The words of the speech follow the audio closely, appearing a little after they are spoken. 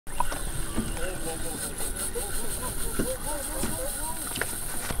Get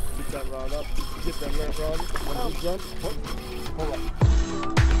that rod up. Get that left rod. Once it's done, pull up.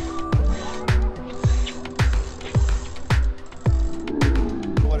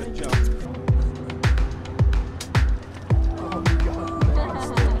 What a jump. Oh my God.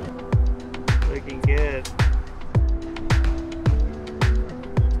 Looking good.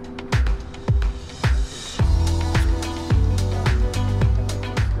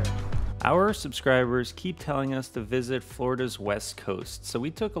 Our subscribers keep telling us to visit Florida's west coast, so we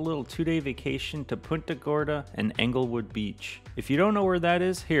took a little 2-day vacation to Punta Gorda and Englewood Beach. If you don't know where that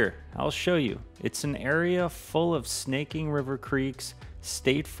is, here, I'll show you. It's an area full of snaking river creeks,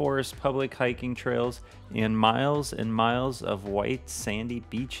 state forest public hiking trails, and miles of white sandy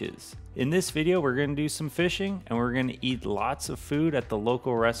beaches. In this video, we're going to do some fishing and we're going to eat lots of food at the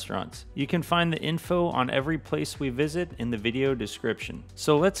local restaurants. You can find the info on every place we visit in the video description.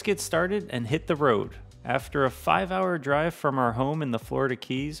 So let's get started and hit the road. After a 5-hour drive from our home in the Florida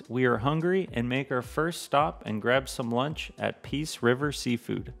Keys, we are hungry and make our first stop and grab some lunch at Peace River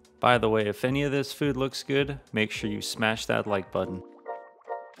Seafood. By the way, if any of this food looks good, make sure you smash that like button.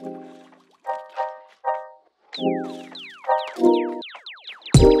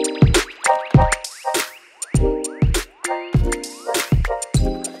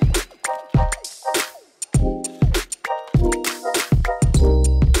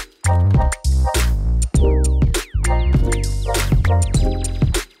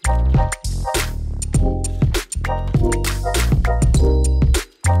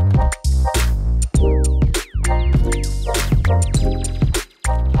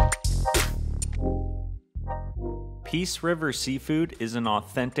 Peace River Seafood is an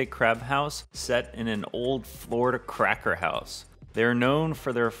authentic crab house set in an old Florida cracker house. They're known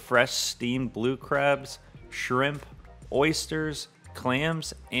for their fresh steamed blue crabs, shrimp, oysters,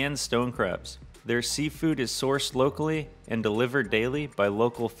 clams, and stone crabs. Their seafood is sourced locally and delivered daily by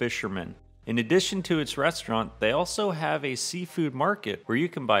local fishermen. In addition to its restaurant, they also have a seafood market where you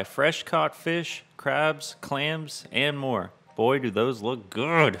can buy fresh caught fish, crabs, clams, and more. Boy, do those look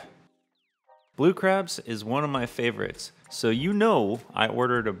good! Blue crabs is one of my favorites, so you know I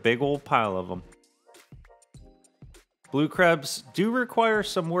ordered a big old pile of them. Blue crabs do require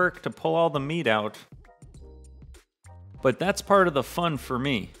some work to pull all the meat out, but that's part of the fun for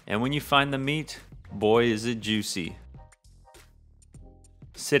me. And when you find the meat, boy is it juicy.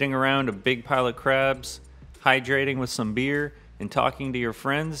 Sitting around a big pile of crabs, hydrating with some beer, and talking to your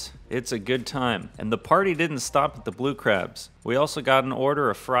friends, it's a good time. And the party didn't stop at the blue crabs. We also got an order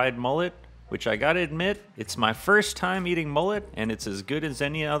of fried mullet, which I gotta admit, it's my first time eating mullet, and it's as good as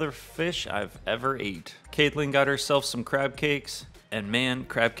any other fish I've ever ate. Caitlin got herself some crab cakes, and man,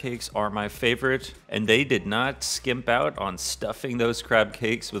 crab cakes are my favorite, and they did not skimp out on stuffing those crab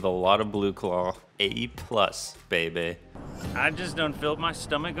cakes with a lot of Blue Claw. A+, baby. I just done filled my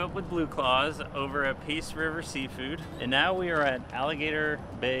stomach up with Blue Claws over at Peace River Seafood, and now we are at Alligator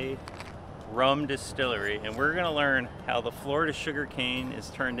Bay Rum Distillery, and we're gonna learn how the Florida sugar cane is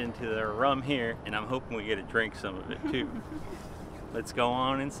turned into their rum here, and I'm hoping we get to drink some of it too. Let's go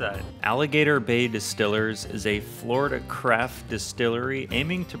on inside. Alligator Bay Distillers is a Florida craft distillery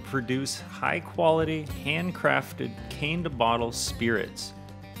aiming to produce high quality, handcrafted cane-to-bottle spirits.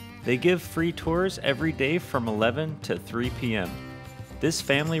 They give free tours every day from 11 to 3 p.m. This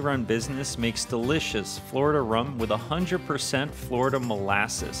family-run business makes delicious Florida rum with 100% Florida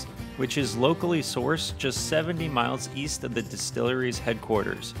molasses, which is locally sourced just 70 miles east of the distillery's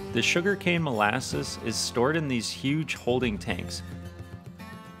headquarters. The sugarcane molasses is stored in these huge holding tanks,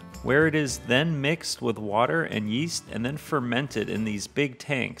 where it is then mixed with water and yeast and then fermented in these big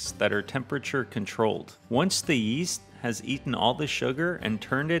tanks that are temperature controlled. Once the yeast has eaten all the sugar and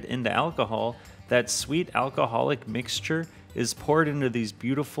turned it into alcohol, that sweet alcoholic mixture is poured into these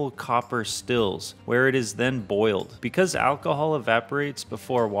beautiful copper stills, where it is then boiled. Because alcohol evaporates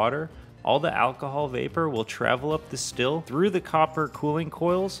before water, all the alcohol vapor will travel up the still through the copper cooling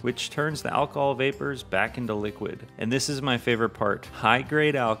coils, which turns the alcohol vapors back into liquid. And this is my favorite part.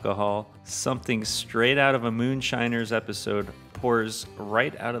 High-grade alcohol, something straight out of a Moonshiners episode, pours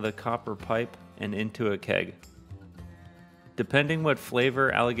right out of the copper pipe and into a keg. Depending what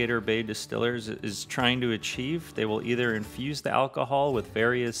flavor Alligator Bay Distillers is trying to achieve, they will either infuse the alcohol with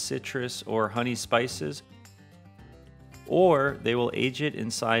various citrus or honey spices, or they will age it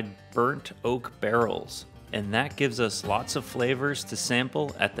inside burnt oak barrels. And that gives us lots of flavors to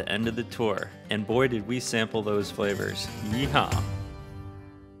sample at the end of the tour. And boy, did we sample those flavors. Yeehaw!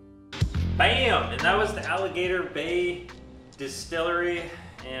 Bam! And that was the Alligator Bay Distillery,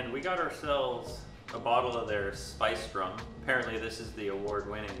 and we got ourselves a bottle of their spiced rum. Apparently this is the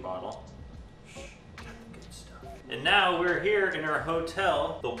award-winning bottle. And now we're here in our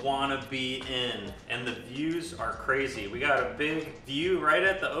hotel, the Wannabe Inn, and the views are crazy. We got a big view right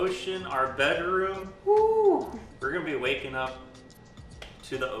at the ocean, our bedroom. Woo! We're gonna be waking up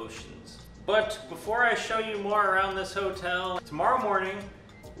to the oceans. But before I show you more around this hotel, tomorrow morning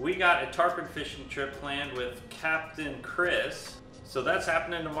we got a tarpon fishing trip planned with Captain Chris. So that's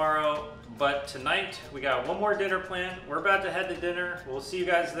happening tomorrow, but tonight we got one more dinner planned. We're about to head to dinner. We'll see you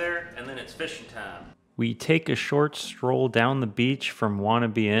guys there, and then it's fishing time. We take a short stroll down the beach from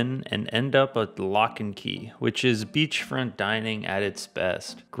Wannabe Inn and end up at Lock and Key, which is beachfront dining at its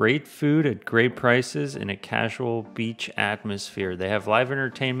best. Great food at great prices in a casual beach atmosphere. They have live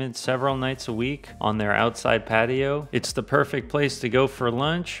entertainment several nights a week on their outside patio. It's the perfect place to go for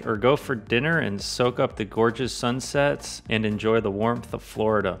lunch or go for dinner and soak up the gorgeous sunsets and enjoy the warmth of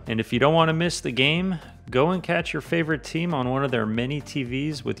Florida. And if you don't want to miss the game, go and catch your favorite team on one of their many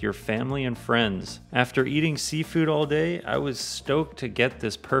TVs with your family and friends. After eating seafood all day, I was stoked to get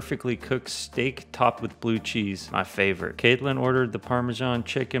this perfectly cooked steak topped with blue cheese, my favorite. Caitlin ordered the Parmesan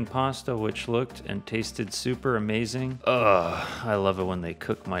chicken pasta, which looked and tasted super amazing. Ugh, I love it when they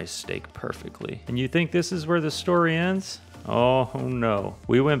cook my steak perfectly. And you think this is where the story ends? Oh no.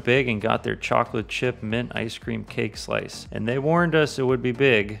 We went big and got their chocolate chip mint ice cream cake slice. And they warned us it would be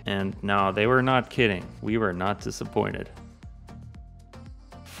big. And no, they were not kidding. We were not disappointed.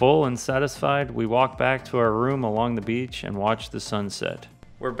 Full and satisfied, we walked back to our room along the beach and watched the sunset.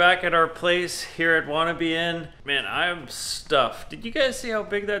 We're back at our place here at Wannabe Inn. Man, I'm stuffed. Did you guys see how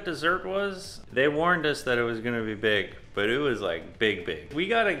big that dessert was? They warned us that it was gonna be big, but it was like big. We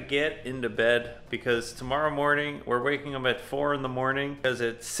gotta get into bed because tomorrow morning we're waking up at 4 in the morning because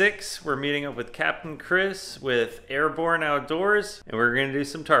at 6 we're meeting up with Captain Chris with Airborne Outdoors and we're gonna do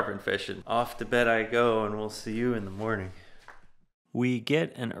some tarpon fishing. Off to bed I go and we'll see you in the morning. We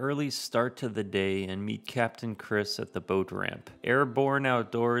get an early start to the day and meet Captain Chris at the boat ramp. Airborne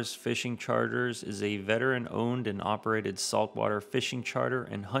Outdoors Fishing Charters is a veteran-owned and operated saltwater fishing charter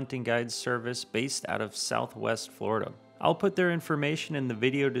and hunting guide service based out of Southwest Florida. I'll put their information in the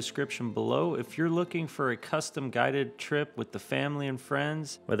video description below if you're looking for a custom guided trip with the family and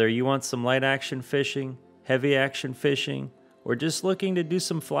friends, whether you want some light action fishing, heavy action fishing, or just looking to do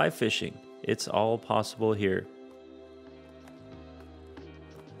some fly fishing. It's all possible here.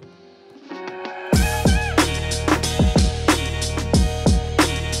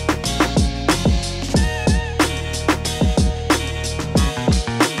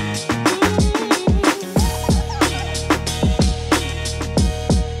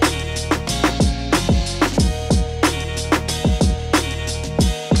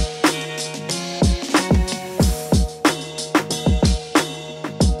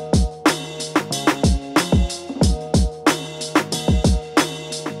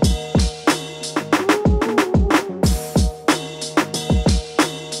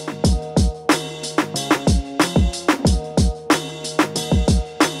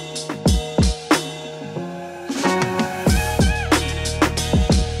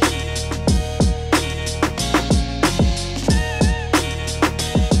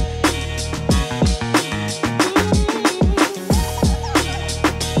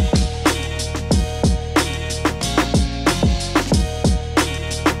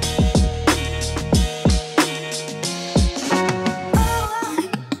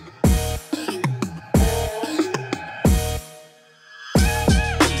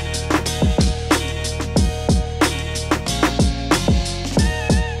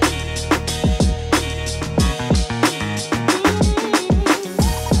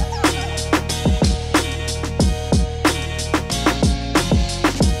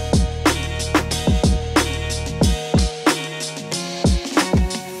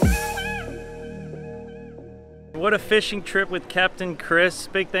 What a fishing trip with Captain Chris.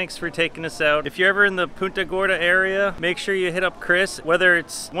 Big thanks for taking us out. If you're ever in the Punta Gorda area, make sure you hit up Chris. Whether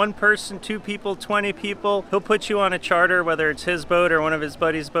it's one person, 2 people, 20 people, he'll put you on a charter, whether it's his boat or one of his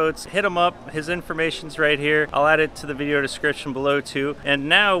buddies' boats. Hit him up. His information's right here. I'll add it to the video description below too. And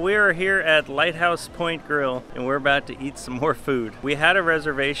now we are here at Lighthouse Point Grill and we're about to eat some more food. We had a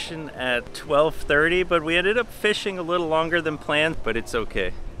reservation at 12:30, but we ended up fishing a little longer than planned, but it's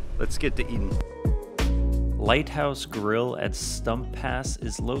okay. Let's get to eating. Lighthouse Grill at Stump Pass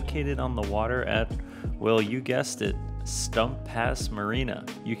is located on the water at, well, you guessed it, Stump Pass Marina.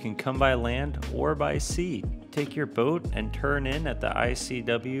 You can come by land or by sea. Take your boat and turn in at the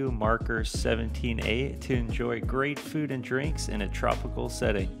ICW Marker 17A to enjoy great food and drinks in a tropical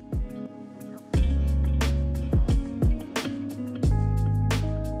setting.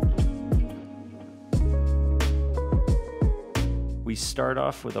 We start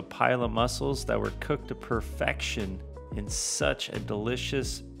off with a pile of mussels that were cooked to perfection in such a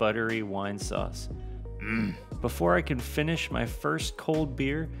delicious buttery wine sauce. Before I can finish my first cold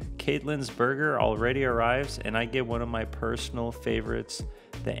beer, Caitlin's burger already arrives and I get one of my personal favorites,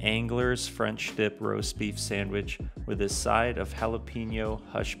 the Angler's French dip roast beef sandwich with a side of jalapeno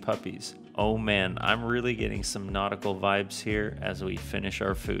hush puppies. Oh man, I'm really getting some nautical vibes here as we finish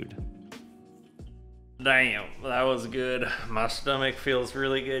our food. Damn, that was good. My stomach feels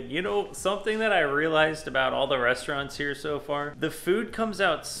really good. You know, something that I realized about all the restaurants here so far, the food comes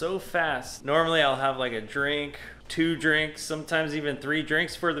out so fast. Normally I'll have like a drink, 2 drinks, sometimes even 3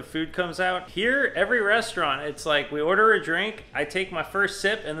 drinks before the food comes out. Here, every restaurant, it's like we order a drink, I take my first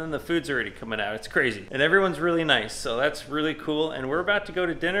sip, and then the food's already coming out. It's crazy. And everyone's really nice, so that's really cool. And we're about to go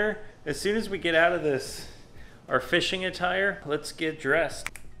to dinner. As soon as we get out of our fishing attire, let's get dressed.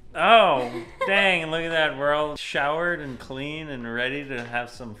 Oh, dang, look at that. We're all showered and clean and ready to have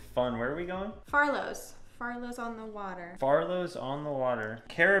some fun. Where are we going? Farlow's. Farlow's on the water. Farlow's on the water.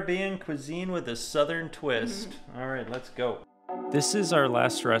 Caribbean cuisine with a southern twist. All right, let's go. This is our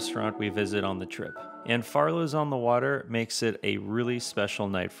last restaurant we visit on the trip, and Farlow's on the water makes it a really special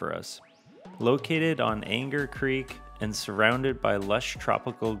night for us. Located on Anger Creek and surrounded by lush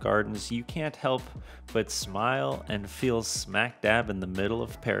tropical gardens, you can't help but smile and feel smack dab in the middle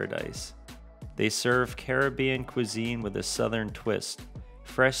of paradise. They serve Caribbean cuisine with a southern twist,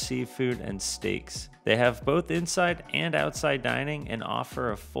 fresh seafood and steaks. They have both inside and outside dining and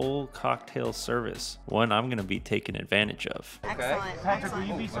offer a full cocktail service, one I'm going to be taking advantage of. Excellent. Patrick, will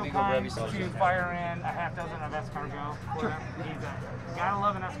you be so kind to fire in a half dozen of escargot for them? Gotta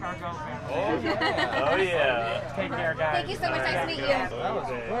love an escargot family. Oh yeah. Oh yeah. Take care, guys. Thank you so much. Nice to meet you. That was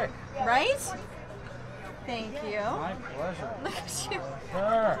quick. Right? Thank you. My pleasure. Look at you.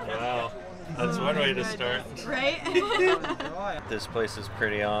 Wow. That's one way to start. Right? This place is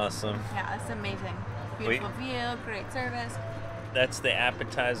pretty awesome. Yeah, it's amazing. Beautiful view, great service. That's the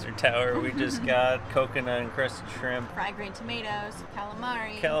appetizer tower we just got. Coconut encrusted shrimp. Fried green tomatoes,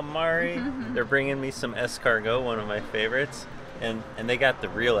 calamari. Calamari. They're bringing me some escargot, one of my favorites. And they got the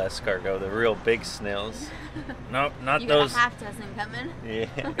real escargot, the real big snails. Nope, not you those. You got a half dozen coming.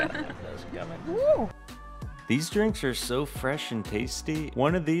 Yeah, got a half dozen coming. Woo! These drinks are so fresh and tasty.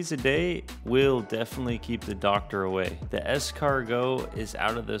 One of these a day will definitely keep the doctor away. The escargot is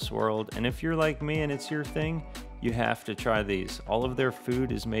out of this world, and if you're like me and it's your thing, you have to try these. All of their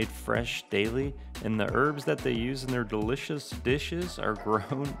food is made fresh daily, and the herbs that they use in their delicious dishes are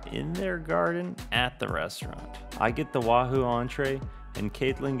grown in their garden at the restaurant. I get the Wahoo entree, and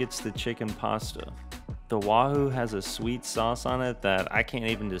Caitlin gets the chicken pasta. The Wahoo has a sweet sauce on it that I can't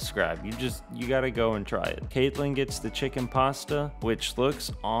even describe. You gotta go and try it. Caitlin gets the chicken pasta, which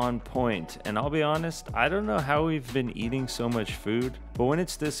looks on point. And I'll be honest, I don't know how we've been eating so much food, but when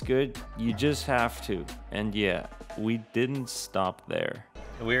it's this good, you just have to. And yeah, we didn't stop there.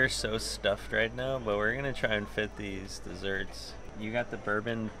 We're so stuffed right now, but we're gonna try and fit these desserts. You got the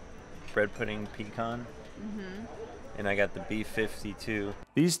bourbon bread pudding pecan? And I got the B52.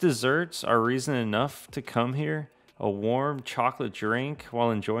 These desserts are reason enough to come here. A warm chocolate drink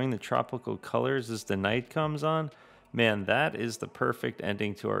while enjoying the tropical colors as the night comes on. Man, that is the perfect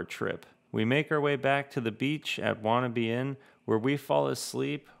ending to our trip. We make our way back to the beach at Wannabe Inn, where we fall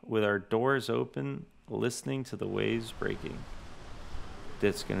asleep with our doors open, listening to the waves breaking.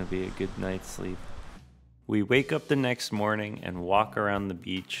 That's gonna be a good night's sleep. We wake up the next morning and walk around the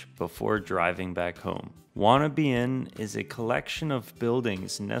beach before driving back home. Wannabe Inn is a collection of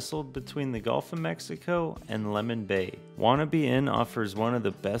buildings nestled between the Gulf of Mexico and Lemon Bay. Wannabe Inn offers one of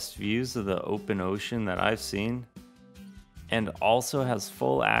the best views of the open ocean that I've seen, and also has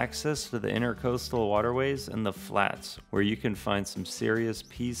full access to the intercoastal waterways and the flats, where you can find some serious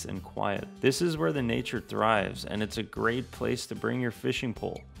peace and quiet. This is where the nature thrives, and it's a great place to bring your fishing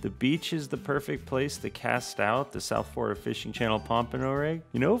pole. The beach is the perfect place to cast out the South Florida Fishing Channel pompano rig,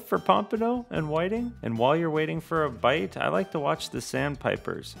 for pompano and whiting. And while you're waiting for a bite, I like to watch the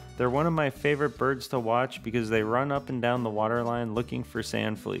sandpipers. They're one of my favorite birds to watch because they run up and down the waterline looking for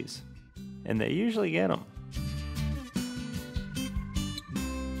sand fleas, and they usually get them.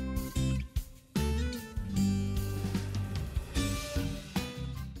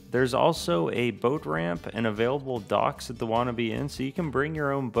 There's also a boat ramp and available docks at the Wannabe Inn, so you can bring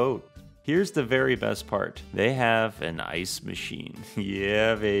your own boat. Here's the very best part. They have an ice machine.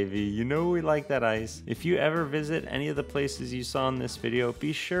 Yeah, baby. We like that ice. If you ever visit any of the places you saw in this video,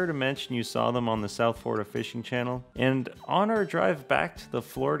 be sure to mention you saw them on the South Florida Fishing Channel. And on our drive back to the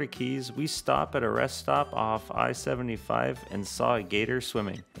Florida Keys, we stopped at a rest stop off I-75 and saw a gator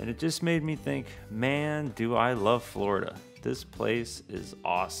swimming. And it just made me think, man, do I love Florida. This place is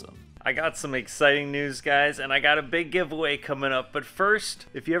awesome. I got some exciting news, guys, and I got a big giveaway coming up. But first,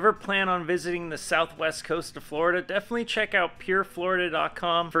 if you ever plan on visiting the southwest coast of Florida, definitely check out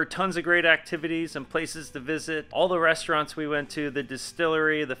pureflorida.com for tons of great activities and places to visit. All the restaurants we went to, the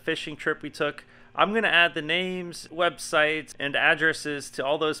distillery, the fishing trip we took. I'm going to add the names, websites, and addresses to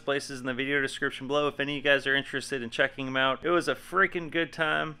all those places in the video description below if any of you guys are interested in checking them out. It was a freaking good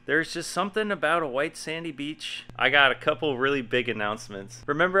time. There's just something about a white sandy beach. I got a couple really big announcements.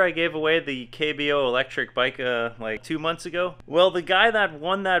 Remember I gave away the KBO electric bike like 2 months ago? Well, the guy that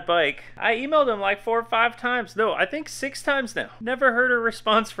won that bike, I emailed him like 4 or 5 times. No, I think 6 times now. Never heard a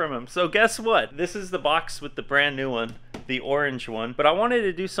response from him. So guess what? This is the box with the brand new one. The orange one, but I wanted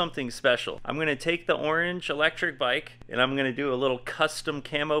to do something special. I'm gonna take the orange electric bike and I'm gonna do a little custom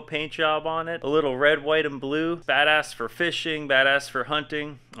camo paint job on it, a little red, white, and blue. Badass for fishing, badass for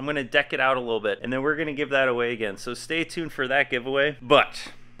hunting. I'm gonna deck it out a little bit and then we're gonna give that away again. So stay tuned for that giveaway.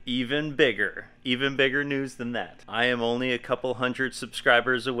 But even bigger news than that. I am only a couple hundred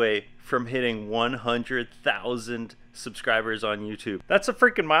subscribers away from hitting 100,000 subscribers on YouTube. That's a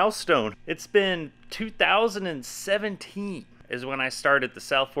freaking milestone. It's been 2017 is when I started the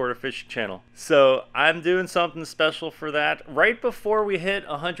South Florida Fishing Channel. So I'm doing something special for that. Right before we hit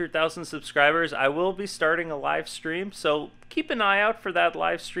 100,000 subscribers, I will be starting a live stream. So keep an eye out for that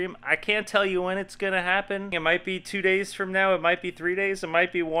live stream. I can't tell you when it's gonna happen. It might be 2 days from now. It might be 3 days. It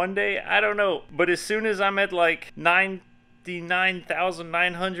might be 1 day. I don't know. But as soon as I'm at like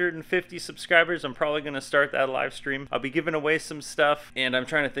 99,950 subscribers, I'm probably going to start that live stream. I'll be giving away some stuff, and I'm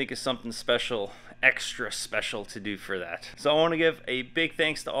trying to think of something special, extra special to do for that. So I want to give a big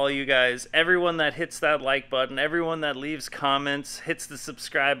thanks to all you guys, everyone that hits that like button, everyone that leaves comments, hits the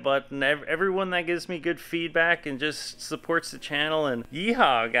subscribe button, everyone that gives me good feedback and just supports the channel, and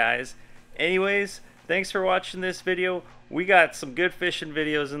yeehaw, guys. Anyways, thanks for watching this video. We got some good fishing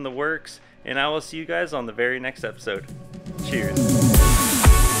videos in the works, and I will see you guys on the very next episode. Cheers.